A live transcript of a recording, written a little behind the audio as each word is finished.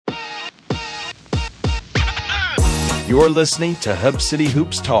You're listening to Hub City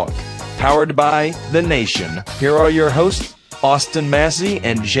Hoops Talk, powered by The Nation. Here are your hosts, Austin Massey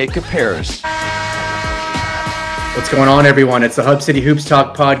and Jacob Harris. What's going on, everyone? It's the Hub City Hoops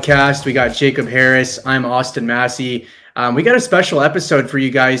Talk podcast. We got Jacob Harris. I'm Austin Massey. We got a special episode for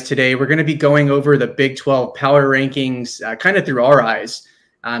you guys today. We're going to be going over the Big 12 power rankings kind of through our eyes.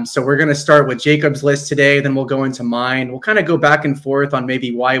 So we're going to start with Jacob's list today, then we'll go into mine. We'll kind of go back and forth on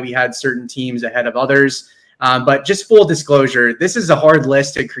maybe why we had certain teams ahead of others. But just full disclosure, this is a hard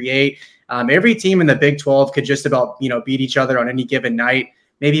list to create. Every team in the Big 12 could just about, beat each other on any given night,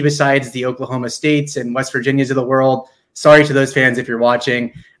 maybe besides the Oklahoma States and West Virginias of the world. Sorry to those fans if you're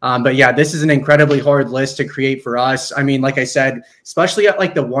watching. But yeah, this is an incredibly hard list to create for us. I mean, like I said, especially at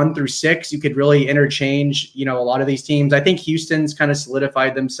like the 1 through 6, you could really interchange, a lot of these teams. I think Houston's kind of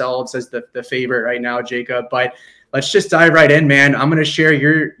solidified themselves as the favorite right now, Jacob. But let's just dive right in, man. I'm going to share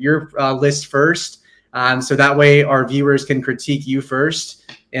your list first. So that way our viewers can critique you first,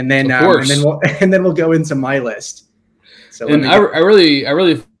 and then we'll go into my list. So I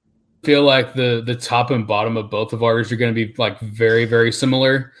really feel like the top and bottom of both of ours are going to be like very, very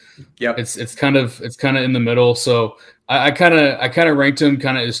similar. Yep. It's kind of in the middle. So I kind of ranked them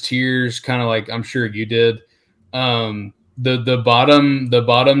kind of as tiers, kind of like I'm sure you did. The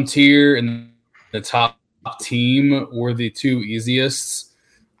bottom tier and the top team were the two easiest.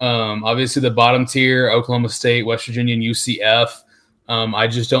 Obviously the bottom tier, Oklahoma State, West Virginia, and UCF. I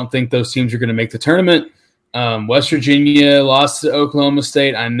just don't think those teams are going to make the tournament. West Virginia lost to Oklahoma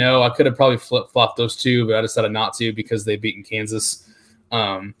State. I know I could have probably flip-flopped those two, but I decided not to because they've beaten Kansas.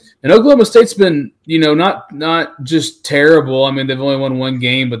 And Oklahoma State's been, not just terrible. I mean, they've only won one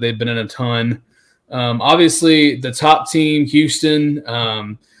game, but they've been in a ton. Obviously, the top team, Houston,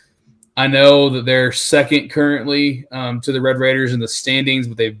 I know that they're second currently to the Red Raiders in the standings,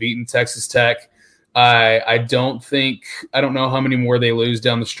 but they've beaten Texas Tech. I don't know how many more they lose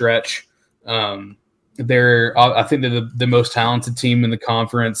down the stretch. I think they're the most talented team in the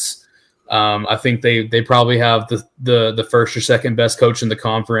conference. I think they probably have the first or second best coach in the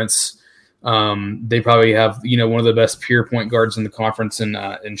conference. They probably have one of the best pure point guards in the conference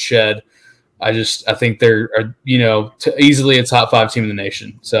in Shed. I think they're easily a top 5 team in the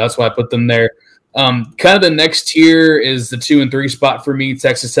nation. So that's why I put them there. Kind of the next tier is the 2 and 3 spot for me,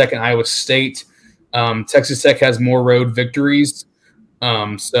 Texas Tech and Iowa State. Texas Tech has more road victories.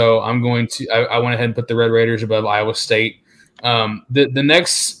 So I went ahead and put the Red Raiders above Iowa State. The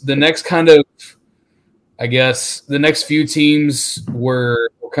next kind of, I guess, the next few teams were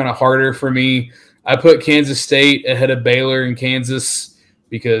kind of harder for me. I put Kansas State ahead of Baylor and Kansas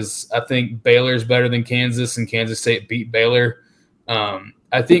because I think Baylor's better than Kansas and Kansas State beat Baylor.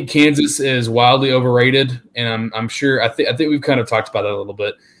 I think Kansas is wildly overrated, and I'm sure I think we've kind of talked about that a little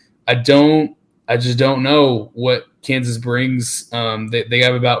bit. I just don't know what Kansas brings. They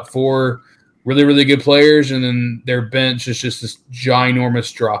have about 4 really, really good players, and then their bench is just this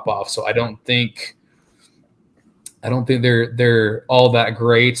ginormous drop off. So I don't think they're all that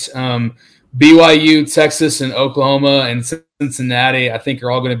great. BYU, Texas, and Oklahoma and Cincinnati, I think are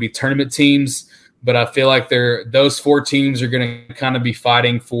all going to be tournament teams, but I feel like those 4 teams are going to kind of be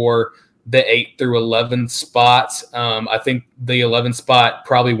fighting for the 8 through 11 spot. I think the 11 spot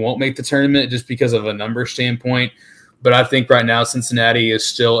probably won't make the tournament just because of a number standpoint, but I think right now Cincinnati is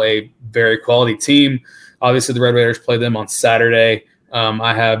still a very quality team. Obviously, the Red Raiders play them on Saturday.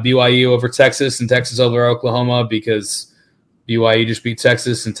 I have BYU over Texas and Texas over Oklahoma because BYU just beat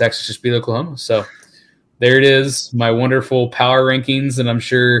Texas and Texas just beat Oklahoma. So there it is, my wonderful power rankings. And I'm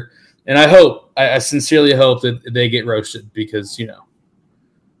sure, and I sincerely hope that they get roasted because,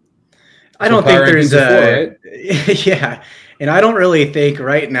 I don't think there's right? Yeah. And I don't really think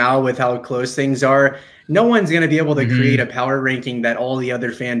right now with how close things are, no one's going to be able to create a power ranking that all the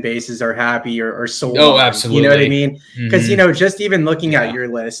other fan bases are happy or sold. Oh, absolutely. You know what I mean? Because, just even looking at your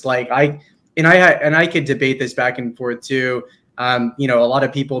list, like I could debate this back and forth too. A lot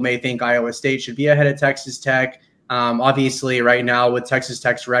of people may think Iowa State should be ahead of Texas Tech. Obviously right now with Texas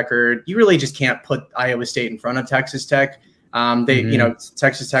Tech's record, you really just can't put Iowa State in front of Texas Tech.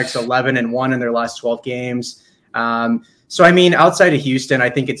 Texas Tech's 11-1 in their last 12 games. So, I mean, outside of Houston, I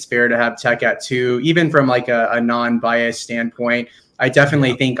think it's fair to have Tech at 2, even from like a non-biased standpoint. I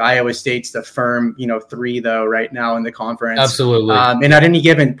definitely think Iowa State's the firm, 3 though right now in the conference. Absolutely. And at any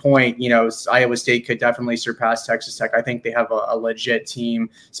given point, Iowa State could definitely surpass Texas Tech. I think they have a legit team,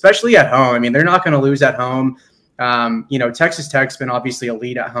 especially at home. I mean, they're not going to lose at home. Texas Tech's been obviously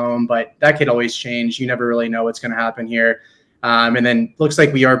elite at home, but that could always change. You never really know what's going to happen here. And then looks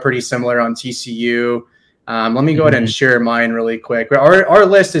like we are pretty similar on TCU. Let me go ahead and share mine really quick. Our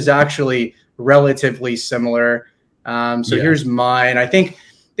list is actually relatively similar. So here's mine. I think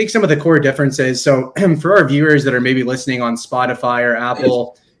some of the core differences. So for our viewers that are maybe listening on Spotify or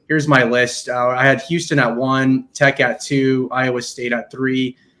Apple, here's my list. I had Houston at 1, Tech at 2, Iowa State at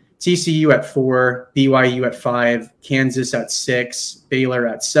 3, TCU at 4, BYU at 5, Kansas at 6, Baylor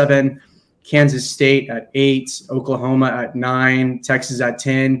at 7, Kansas State at 8, Oklahoma at 9, Texas at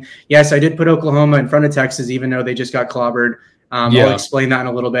 10. Yes, I did put Oklahoma in front of Texas, even though they just got clobbered. I'll explain that in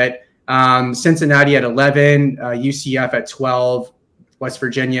a little bit. Cincinnati at 11, UCF at 12, West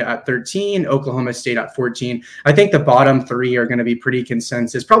Virginia at 13, Oklahoma State at 14. I think the bottom 3 are going to be pretty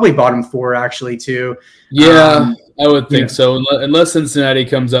consensus. Probably bottom 4 actually too. Yeah, I would think so, unless Cincinnati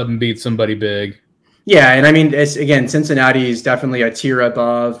comes up and beats somebody big. Yeah, and I mean, Cincinnati is definitely a tier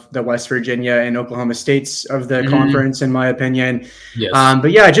above the West Virginia and Oklahoma States of the conference, in my opinion. Yes.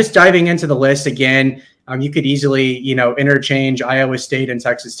 But yeah, just diving into the list again, you could easily, interchange Iowa State and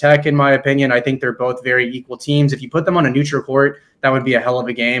Texas Tech, in my opinion. I think they're both very equal teams. If you put them on a neutral court, that would be a hell of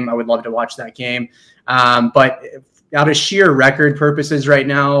a game. I would love to watch that game. But out of sheer record purposes right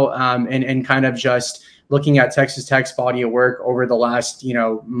now, and kind of just looking at Texas Tech's body of work over the last,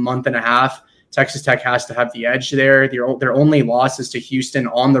 month and a half, Texas Tech has to have the edge there. Their only loss is to Houston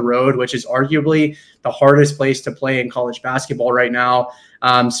on the road, which is arguably the hardest place to play in college basketball right now.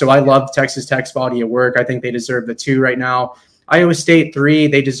 So I love Texas Tech's body of work. I think they deserve the 2 right now. Iowa State 3,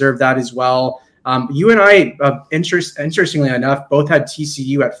 they deserve that as well. You and I, interestingly enough, both had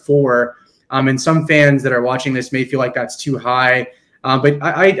TCU at 4. And some fans that are watching this may feel like that's too high. But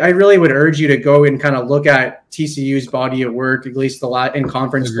I really would urge you to go and kind of look at TCU's body of work, at least in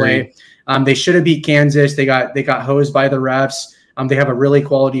conference play. They should have beat Kansas. They got hosed by the refs. They have a really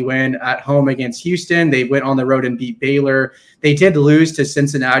quality win at home against Houston. They went on the road and beat Baylor. They did lose to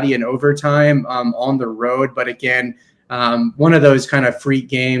Cincinnati in overtime on the road, but again, one of those kind of freak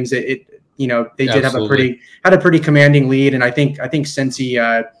games. They did have a pretty commanding lead, and I think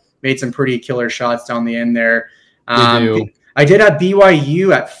Cincy made some pretty killer shots down the end there. I did have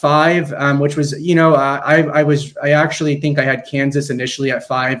BYU at 5, which was, I actually think I had Kansas initially at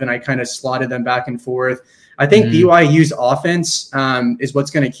 5, and I kind of slotted them back and forth. I think BYU's offense is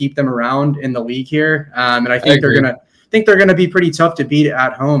what's going to keep them around in the league here, and I think they're gonna be pretty tough to beat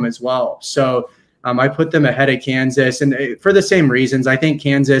at home as well. So I put them ahead of Kansas, and for the same reasons. I think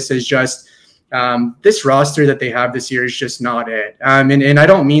Kansas is just this roster that they have this year is just not it. And I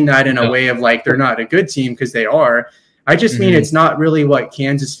don't mean that in a way of like they're not a good team, because they are. I just mean it's not really what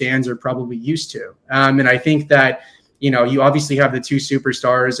Kansas fans are probably used to. And I think that, you obviously have the 2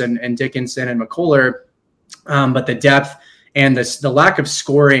 superstars and Dickinson and McCullough, but the depth and the lack of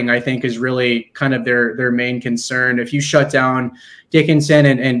scoring, I think, is really kind of their main concern. If you shut down Dickinson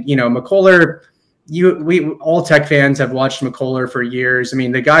and McCullough, we all Tech fans have watched McCullough for years. I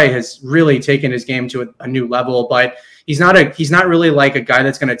mean, the guy has really taken his game to a new level, but he's not really like a guy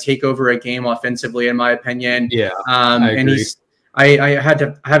that's going to take over a game offensively, in my opinion. Yeah, I agree. And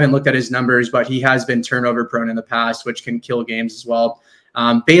I haven't looked at his numbers, but he has been turnover prone in the past, which can kill games as well.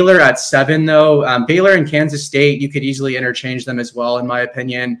 Baylor at 7, though. Baylor and Kansas State, you could easily interchange them as well, in my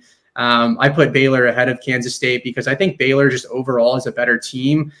opinion. I put Baylor ahead of Kansas State because I think Baylor just overall is a better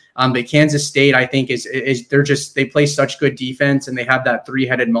team. But Kansas State, I think, they play such good defense, and they have that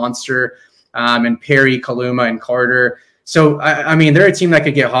 3-headed monster, and Perry, Kaluma, and Carter. So, I mean, they're a team that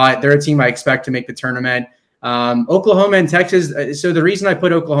could get hot. They're a team I expect to make the tournament. Oklahoma and Texas. So the reason I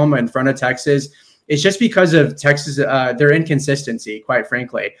put Oklahoma in front of Texas is just because of Texas, their inconsistency, quite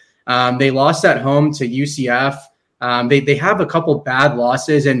frankly. They lost at home to UCF. They have a couple bad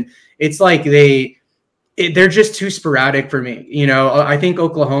losses, and it's like they're just too sporadic for me. I think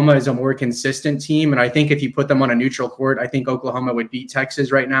Oklahoma is a more consistent team, and I think if you put them on a neutral court, I think Oklahoma would beat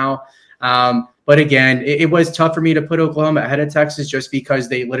Texas right now. But again, it was tough for me to put Oklahoma ahead of Texas just because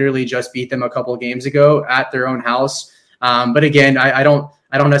they literally just beat them a couple of games ago at their own house. But again, I don't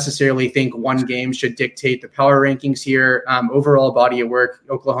necessarily think one game should dictate the power rankings here. Overall body of work,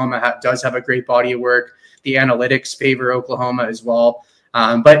 Oklahoma does have a great body of work. The analytics favor Oklahoma as well.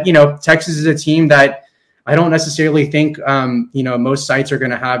 But Texas is a team that I don't necessarily think, most sites are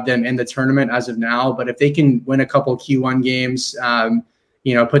going to have them in the tournament as of now. But if they can win a couple Q1 games,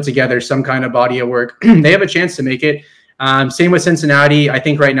 put together some kind of body of work, they have a chance to make it. Same with Cincinnati. I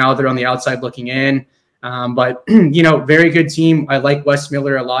think right now they're on the outside looking in. But very good team. I like Wes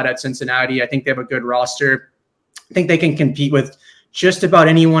Miller a lot at Cincinnati. I think they have a good roster. I think they can compete with just about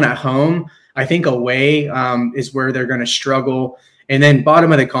anyone at home. I think away is where they're going to struggle. And then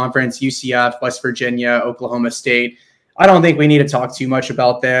bottom of the conference, UCF, West Virginia, Oklahoma State. I don't think we need to talk too much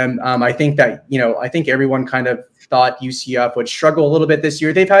about them. I think that, I think everyone kind of thought UCF would struggle a little bit this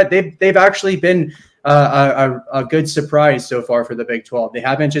year. They've actually been a good surprise so far for the Big 12. They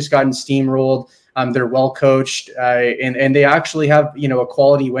haven't just gotten steamrolled. They're well coached, and they actually have, you know, a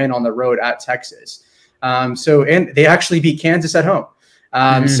quality win on the road at Texas. And they actually beat Kansas at home.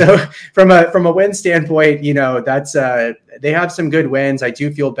 So from a win standpoint, you know, that's they have some good wins. I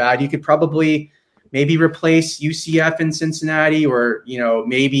do feel bad. You could probably maybe replace UCF in Cincinnati, or, you know,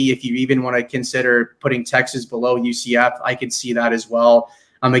 maybe if you even want to consider putting Texas below UCF, I could see that as well.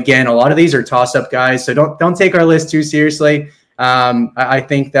 Again, a lot of these are toss-up guys, so don't take our list too seriously. I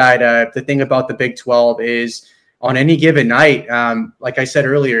think that the thing about the Big 12 is on any given night, like I said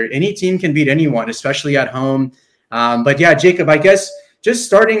earlier, any team can beat anyone, especially at home. But yeah, Jacob, I guess just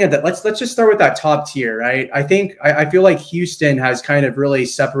starting at that, let's just start with that top tier, right? I feel like Houston has kind of really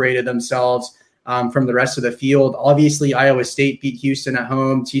separated themselves from the rest of the field. Obviously, Iowa State beat Houston at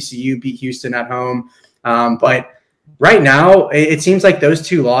home. TCU beat Houston at home. But right now, it seems like those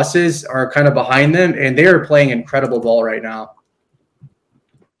two losses are kind of behind them, and they are playing incredible ball right now.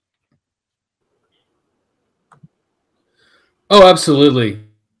 Oh, absolutely.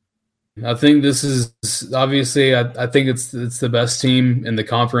 I think this is obviously, I think it's the best team in the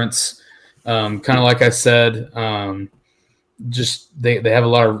conference. Kind of like I said, just they have a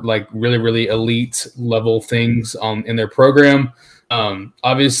lot of like really, really elite level things in their program.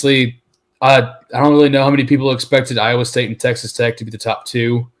 Obviously, I don't really know how many people expected Iowa State and Texas Tech to be the top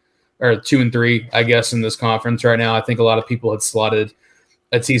 2 or 2 and 3, I guess, in this conference right now. I think a lot of people had slotted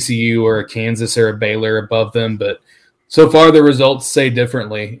a TCU or a Kansas or a Baylor above them, but so far the results say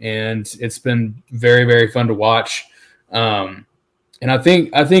differently, and it's been very, very fun to watch. And I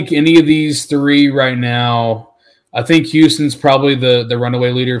think any of these three right now, I think Houston's probably the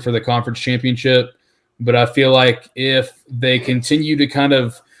runaway leader for the conference championship, but I feel like if they continue to kind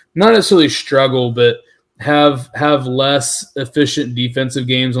of not necessarily struggle, but have less efficient defensive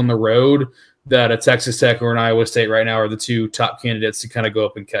games on the road, that a Texas Tech or an Iowa State right now are the two top candidates to kind of go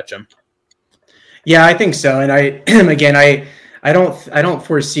up and catch them. Yeah, I think so. And I don't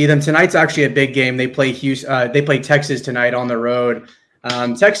foresee them. Tonight's actually a big game. They play they play Texas tonight on the road.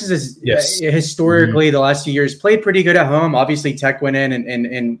 Texas is historically the last few years played pretty good at home. Obviously, Tech went in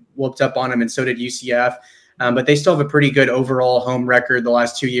and whooped up on them, and so did UCF. But they still have a pretty good overall home record the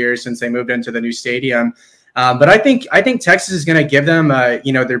last 2 years since they moved into the new stadium. But I think Texas is going to give them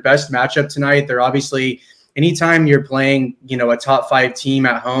their best matchup tonight. They're obviously, anytime you're playing a top 5 team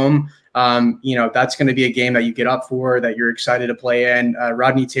at home, that's going to be a game that you get up for, that you're excited to play in.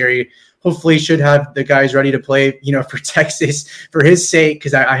 Rodney Terry hopefully should have the guys ready to play, for Texas for his sake,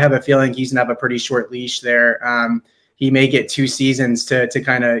 because I have a feeling he's going to have a pretty short leash there. He may get 2 seasons to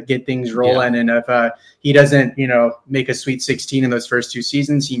kind of get things rolling. Yeah. And if he doesn't, make a Sweet 16 in those first 2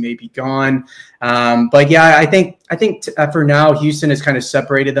 seasons, he may be gone. But yeah, I think for now, Houston has kind of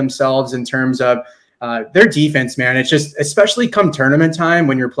separated themselves in terms of their defense, man. It's just, especially come tournament time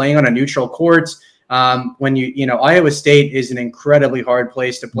when you're playing on a neutral court, when Iowa State is an incredibly hard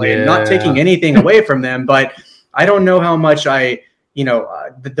place to play. Yeah. Not taking anything away from them, but I don't know how much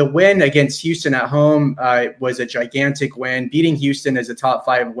the win against Houston at home was a gigantic win. Beating Houston is a top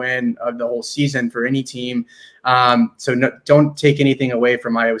 5 win of the whole season for any team. Don't take anything away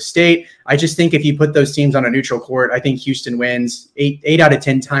from Iowa State. I just think if you put those teams on a neutral court, I think Houston wins 8 out of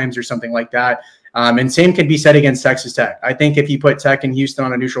 10 times or something like that. And same can be said against Texas Tech. I think if you put Tech and Houston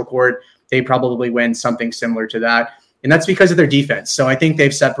on a neutral court, they probably win something similar to that. And that's because of their defense. So I think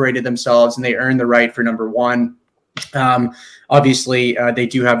they've separated themselves and they earned the right for number 1. Obviously, they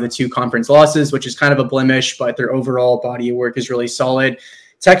do have the 2 conference losses, which is kind of a blemish, but their overall body of work is really solid.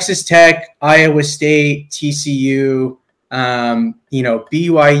 Texas Tech, Iowa State, TCU,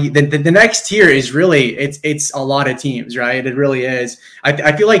 BYU. The next tier is really it's a lot of teams, right? It really is.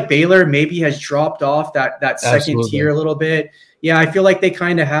 I feel like Baylor maybe has dropped off that second tier a little bit. Yeah, I feel like they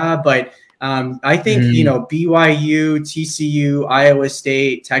kind of have, but I think BYU, TCU, Iowa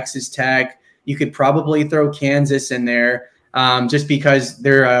State, Texas Tech. You could probably throw Kansas in there, just because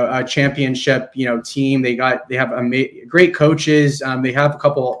they're a championship, team. They have great coaches. They have a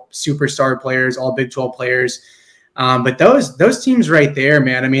couple superstar players, all Big 12 players. But those teams right there,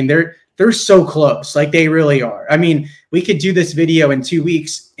 man, I mean, they're so close. Like, they really are. I mean, we could do this video in 2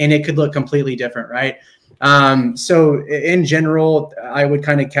 weeks and it could look completely different, right? So in general, I would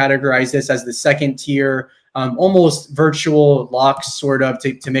kind of categorize this as the second tier, almost virtual locks sort of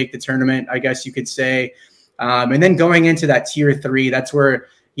to make the tournament, I guess you could say. And then going into that tier 3, that's where,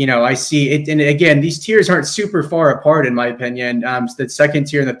 I see it. And again, these tiers aren't super far apart, in my opinion. So the second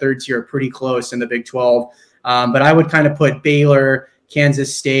tier and the third tier are pretty close in the Big 12. But I would kind of put Baylor,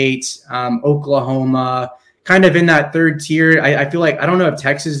 Kansas State, Oklahoma, kind of in that third tier. I feel like I don't know if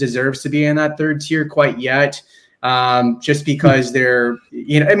Texas deserves to be in that third tier quite yet, just because they're,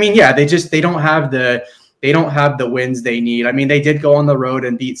 I mean, yeah, they don't have the wins they need. I mean, they did go on the road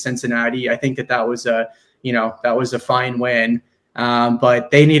and beat Cincinnati. I think that was a fine win.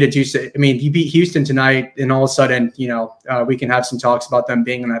 But they need to do so. I mean, you beat Houston tonight, and all of a sudden, we can have some talks about them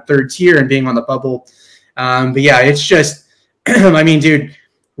being in that third tier and being on the bubble. But yeah, it's just, I mean, dude,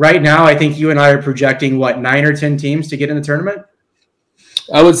 right now, I think you and I are projecting 9 or 10 teams to get in the tournament.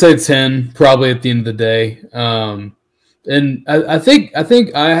 I would say 10, probably at the end of the day. And I think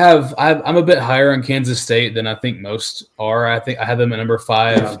I'm a bit higher on Kansas State than I think most are. I think I had them at number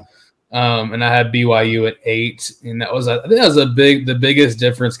 5. Yeah. And I had BYU at 8, and I think that was the biggest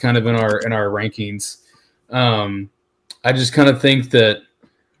difference kind of in our rankings. I just kind of think that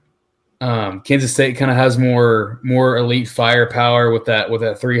Kansas State kind of has more elite firepower with that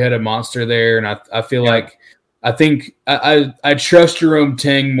 3-headed monster there, and I feel like I trust Jerome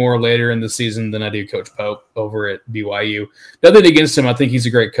Tang more later in the season than I do Coach Pope over at BYU. Nothing against him. I think he's a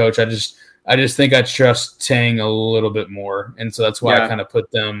great coach. I just think I trust Tang a little bit more, and so that's why I kind of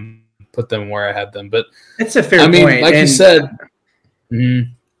put them where I had them. But it's a fair point. Like you said,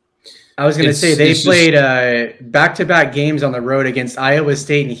 I was going to say they played back-to-back games on the road against Iowa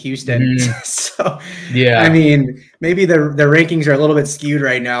State and Houston. So, yeah, I mean, maybe the rankings are a little bit skewed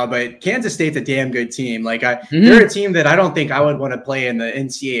right now, but Kansas State's a damn good team. Like, they're a team that I don't think I would want to play in the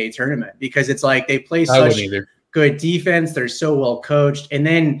NCAA tournament, because it's like they play such good defense. They're so well coached, and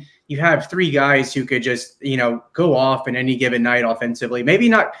then you have 3 guys who could just, go off in any given night offensively. Maybe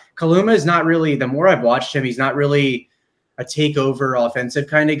not. Kaluma is not really, the more I've watched him, he's not really a takeover offensive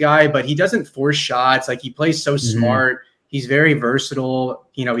kind of guy, but he doesn't force shots. Like, he plays so smart. He's very versatile.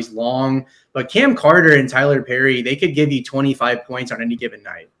 He's long. But Cam Carter and Tyler Perry, they could give you 25 points on any given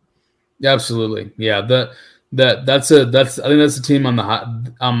night. Absolutely. Yeah. I think that's a team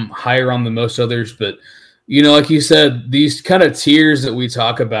I'm higher on than most others, but like you said, these kind of tiers that we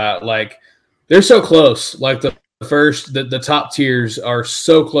talk about, like, they're so close. Like the top tiers are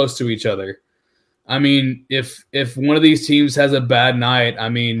so close to each other. I mean, if one of these teams has a bad night, I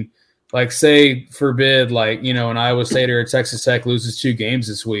mean, like, say forbid, like, an Iowa State or a Texas Tech loses 2 games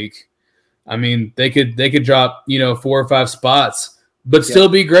this week. I mean, they could drop 4 or 5 spots, but still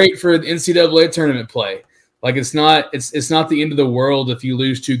be great for the NCAA tournament play. Like, it's not the end of the world if you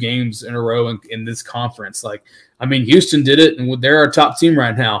lose 2 games in a row in this conference. Like, I mean, Houston did it, and they're our top team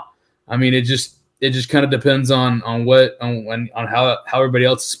right now. I mean, it just kind of depends on how everybody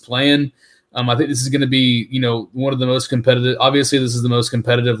else is playing. I think this is going to be one of the most competitive. Obviously, this is the most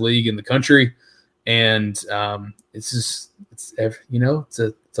competitive league in the country, and it's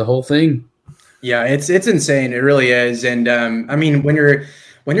a whole thing. Yeah, it's insane. It really is. And I mean, when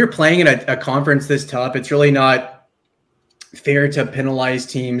you're playing in a conference this tough, it's really not fair to penalize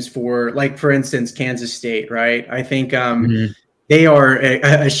teams for, like, for instance, Kansas State, right? I think they are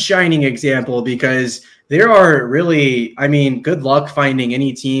a shining example, because there are really, I mean, good luck finding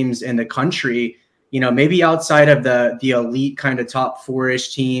any teams in the country, maybe outside of the elite kind of top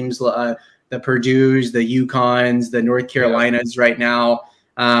 4-ish teams, the Purdue's, the UConns, the North Carolinas right now.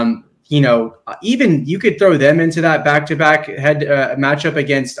 Even you could throw them into that back-to-back matchup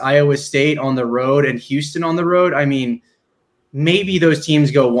against Iowa State on the road and Houston on the road. I mean, maybe those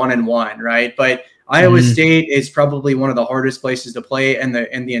teams go 1-1, right? But Iowa State is probably one of the hardest places to play in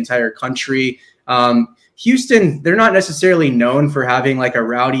the entire country. Houston, they're not necessarily known for having like a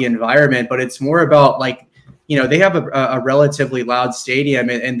rowdy environment, but it's more about, like, they have a relatively loud stadium,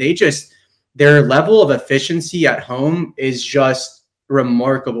 and their level of efficiency at home is just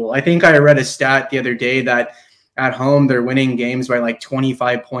remarkable. I think I read a stat the other day that at home they're winning games by like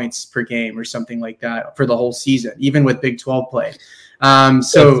 25 points per game or something like that for the whole season, even with Big 12 play. So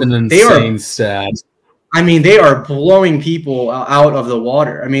that's an insane stat. I mean, they are blowing people out of the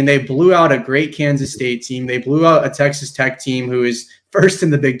water. I mean, they blew out a great Kansas State team. They blew out a Texas Tech team who is first in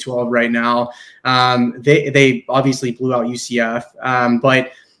the Big 12 right now. They obviously blew out UCF,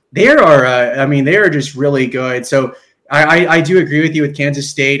 but they are just really good. So I do agree with you with Kansas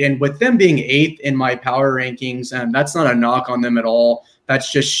State, and with them being 8th in my power rankings, that's not a knock on them at all.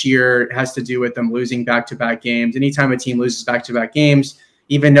 That's just it has to do with them losing back-to-back games. Anytime a team loses back-to-back games,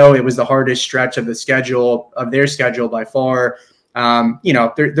 even though it was the hardest stretch of their schedule by far,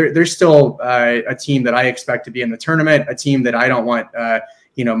 they're still a team that I expect to be in the tournament, a team that I don't want,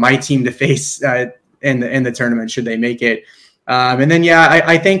 my team to face in the tournament should they make it. And then,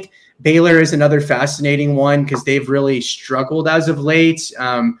 I think Baylor is another fascinating one because they've really struggled as of late.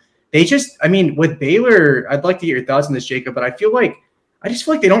 With Baylor, I'd like to get your thoughts on this, Jacob, but I just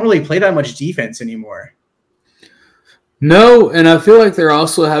feel like they don't really play that much defense anymore. No, and I feel like they're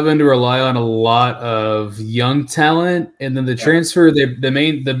also having to rely on a lot of young talent, and then the transfer,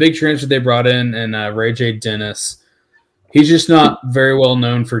 the big transfer they brought in, and Ray J. Dennis, he's just not very well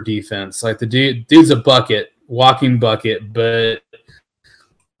known for defense. Like the dude's a walking bucket, but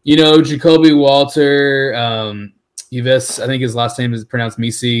Jacoby Walter, Yves, I think his last name is pronounced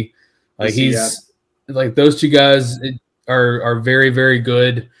Misi. Like like those two guys are very, very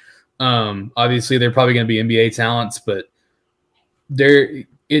good. Obviously, they're probably going to be NBA talents, but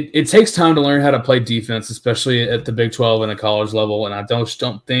it takes time to learn how to play defense, especially at the Big 12 and the college level. And I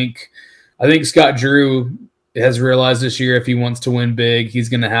think Scott Drew has realized this year if he wants to win big, he's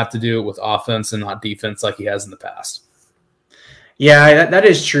going to have to do it with offense and not defense like he has in the past. Yeah, that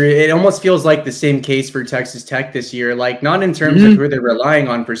is true. It almost feels like the same case for Texas Tech this year, like not in terms of who they're relying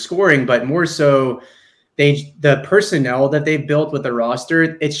on for scoring, but more so the personnel that they've built with the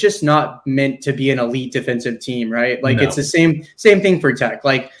roster, it's just not meant to be an elite defensive team, right? Like It's the same thing for Tech.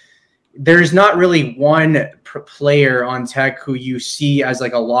 Like there's not really one player on Tech who you see as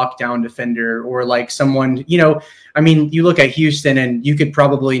like a lockdown defender or like someone, you look at Houston and you could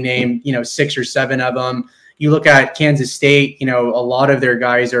probably name, 6 or 7 of them. You look at Kansas State, a lot of their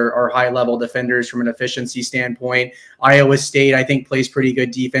guys are high-level defenders from an efficiency standpoint. Iowa State, I think, plays pretty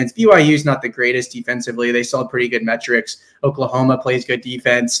good defense. BYU's not the greatest defensively. They saw pretty good metrics. Oklahoma plays good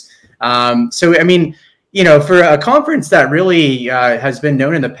defense. For a conference that really has been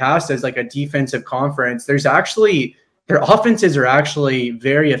known in the past as like a defensive conference, their offenses are actually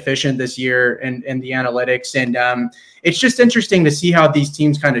very efficient this year in the analytics. And it's just interesting to see how these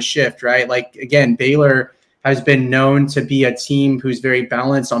teams kind of shift, right? Like, again, Baylor has been known to be a team who's very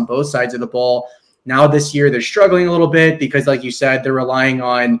balanced on both sides of the ball. Now this year, they're struggling a little bit because, like you said, they're relying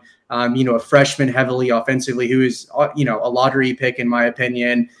on, a freshman heavily offensively who is, a lottery pick, in my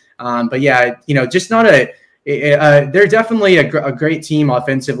opinion. Just not they're definitely a great team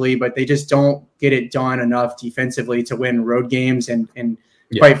offensively, but they just don't get it done enough defensively to win road games and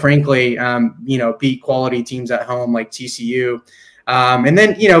quite frankly, beat quality teams at home like TCU. And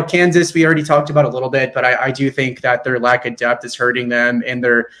then, Kansas, we already talked about a little bit, but I do think that their lack of depth is hurting them, and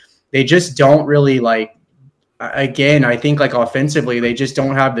they just don't really I think like offensively, they just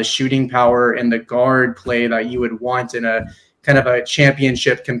don't have the shooting power and the guard play that you would want in a kind of a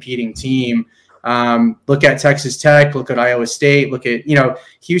championship competing team. Look at Texas Tech, look at Iowa State, look at,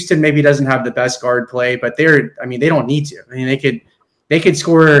 Houston maybe doesn't have the best guard play, but they don't need to. I mean, they could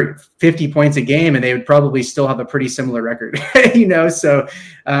score 50 points a game and they would probably still have a pretty similar record, So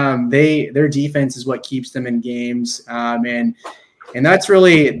their defense is what keeps them in games. And that's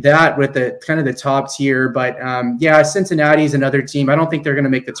really that with the kind of the top tier. But Cincinnati is another team. I don't think they're going to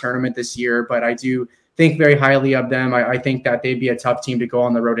make the tournament this year, but I do think very highly of them. I think that they'd be a tough team to go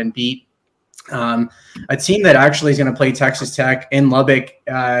on the road and beat. A team that actually is going to play Texas Tech in Lubbock,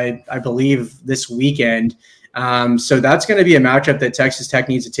 I believe, this weekend. So that's going to be a matchup that Texas Tech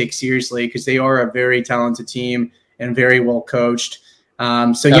needs to take seriously because they are a very talented team and very well coached.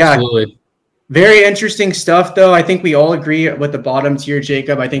 Absolutely. Very interesting stuff, though. I think we all agree with the bottom tier,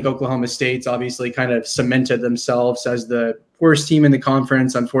 Jacob. I think Oklahoma State's obviously kind of cemented themselves as the worst team in the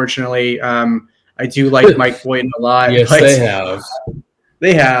conference, unfortunately. I do like Mike Boynton a lot. Yes, they have.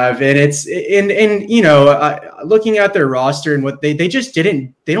 They have, and it's looking at their roster and what they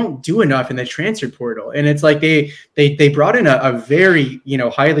don't do enough in the transfer portal, and it's like they brought in a very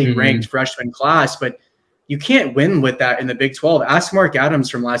highly ranked freshman class, but you can't win with that in the Big 12. Ask Mark Adams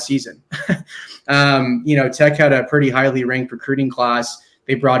from last season. Tech had a pretty highly ranked recruiting class.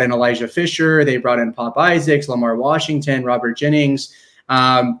 They brought in Elijah Fisher, they brought in Pop Isaacs, Lamar Washington, Robert Jennings,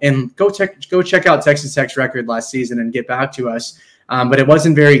 and go check out Texas Tech's record last season and get back to us. But it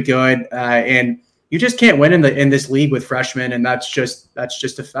wasn't very good, and you just can't win in this league with freshmen, and that's just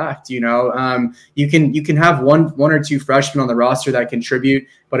a fact. You can have one or two freshmen on the roster that contribute,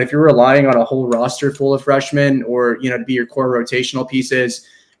 but if you're relying on a whole roster full of freshmen or to be your core rotational pieces,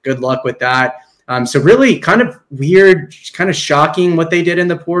 good luck with that. So really kind of weird, kind of shocking what they did in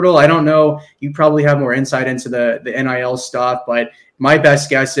the portal. I don't know. You probably have more insight into the NIL stuff, but my best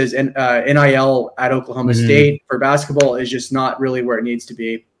guess is NIL at Oklahoma State for basketball is just not really where it needs to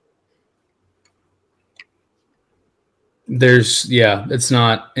be. It's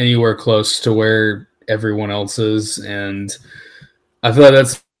not anywhere close to where everyone else is. And I feel like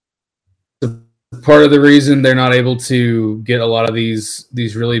that's part of the reason they're not able to get a lot of these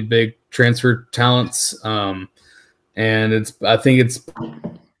really big transfer talents. And I think it's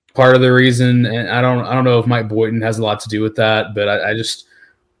part of the reason, and I don't know if Mike Boynton has a lot to do with that, but I just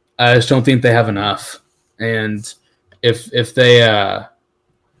don't think they have enough. And if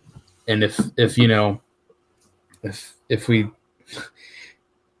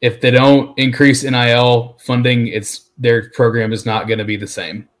if they don't increase NIL funding, their program is not going to be the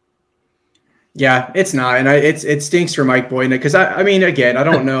same. Yeah, it's not. And it stinks for Mike Boynton because I mean, again, I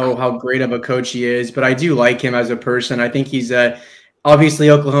don't know how great of a coach he is, but I do like him as a person. I think he's obviously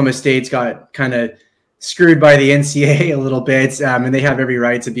Oklahoma State's got kind of screwed by the NCAA a little bit, and they have every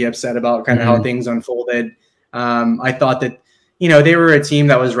right to be upset about kind of how things unfolded. I thought that, they were a team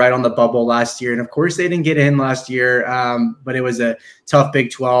that was right on the bubble last year. And of course they didn't get in last year, but it was a tough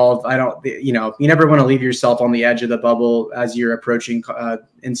Big 12. You never want to leave yourself on the edge of the bubble as you're approaching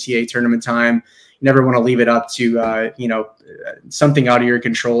NCAA tournament time. You never want to leave it up to, something out of your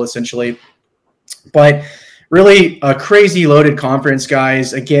control, essentially. But really a crazy loaded conference,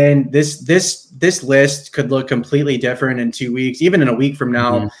 guys. Again, this list could look completely different in 2 weeks, even in a week from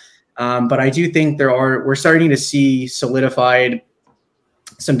now. But I do think we're starting to see solidified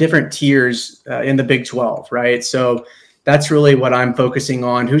some different tiers in the Big 12, right? So that's really what I'm focusing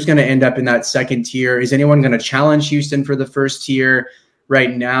on. Who's going to end up in that second tier? Is anyone going to challenge Houston for the first tier?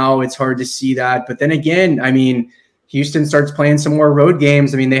 Right now, it's hard to see that. But then again, I mean, Houston starts playing some more road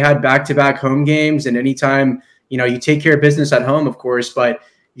games. I mean, they had back-to-back home games, and anytime, you take care of business at home, of course, but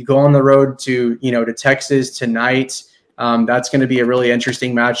you go on the road to Texas tonight. That's going to be a really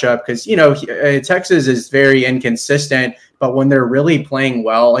interesting matchup because, Texas is very inconsistent, but when they're really playing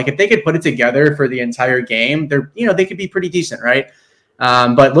well, like if they could put it together for the entire game, they could be pretty decent, right?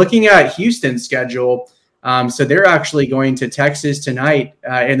 But looking at Houston's schedule, so they're actually going to Texas tonight,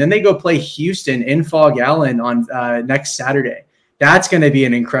 and then they go play Houston in Fog Allen on next Saturday. That's going to be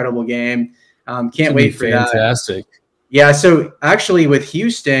an incredible game. Can't wait for that. Fantastic. Yeah, so actually with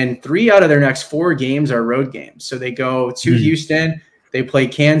Houston, 3 out of their next 4 games are road games. So they go to Houston, they play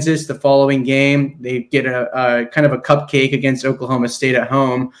Kansas the following game, they get a kind of a cupcake against Oklahoma State at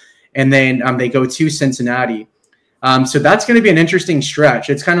home, and then they go to Cincinnati. So that's going to be an interesting stretch.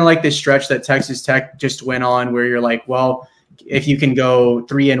 It's kind of like this stretch that Texas Tech just went on where you're like, well, if you can go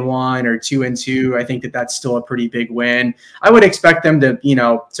 3-1 or 2-2, I think that's still a pretty big win. I would expect them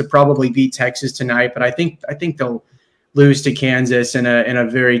to probably beat Texas tonight, but I think they'll lose to Kansas in a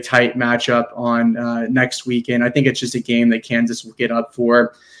very tight matchup on next weekend. I think it's just a game that Kansas will get up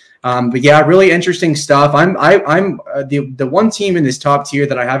for. But yeah, really interesting stuff. I'm the one team in this top tier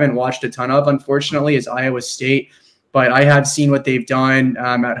that I haven't watched a ton of, unfortunately, is Iowa State. But I have seen what they've done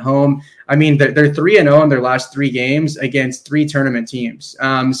at home. I mean, they're 3-0 in their last 3 games against 3 tournament teams.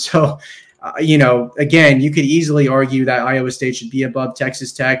 So, again, you could easily argue that Iowa State should be above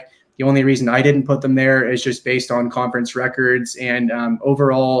Texas Tech. The only reason I didn't put them there is just based on conference records and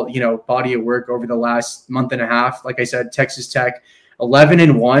overall, body of work over the last month and a half. Like I said, Texas Tech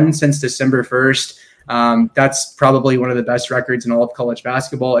 11-1 since December 1st. That's probably one of the best records in all of college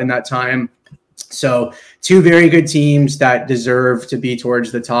basketball in that time. So 2 very good teams that deserve to be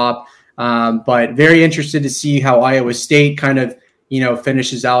towards the top. But very interested to see how Iowa State kind of,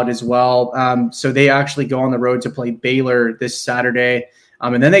 finishes out as well. So they actually go on the road to play Baylor this Saturday.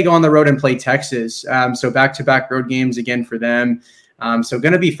 And then they go on the road and play Texas. So back-to-back road games again for them. So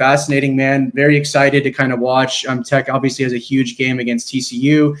going to be fascinating, man. Very excited to kind of watch. Tech obviously has a huge game against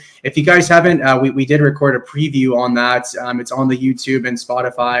TCU. If you guys haven't, we did record a preview on that. It's on the YouTube and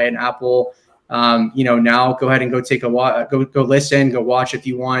Spotify and Apple. Now go ahead and go take a watch, go listen, go watch if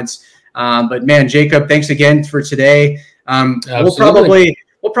you want. But man, Jacob, thanks again for today.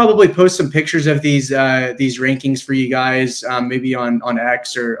 We'll probably post some pictures of these rankings for you guys, maybe on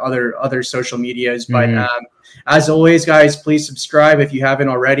X or other social medias. But as always, guys, please subscribe if you haven't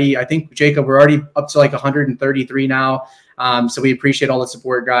already. I think, Jacob, we're already up to like 133 now. So we appreciate all the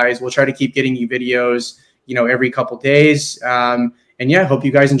support, guys. We'll try to keep getting you videos, every couple days. And yeah, hope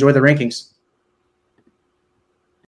you guys enjoy the rankings.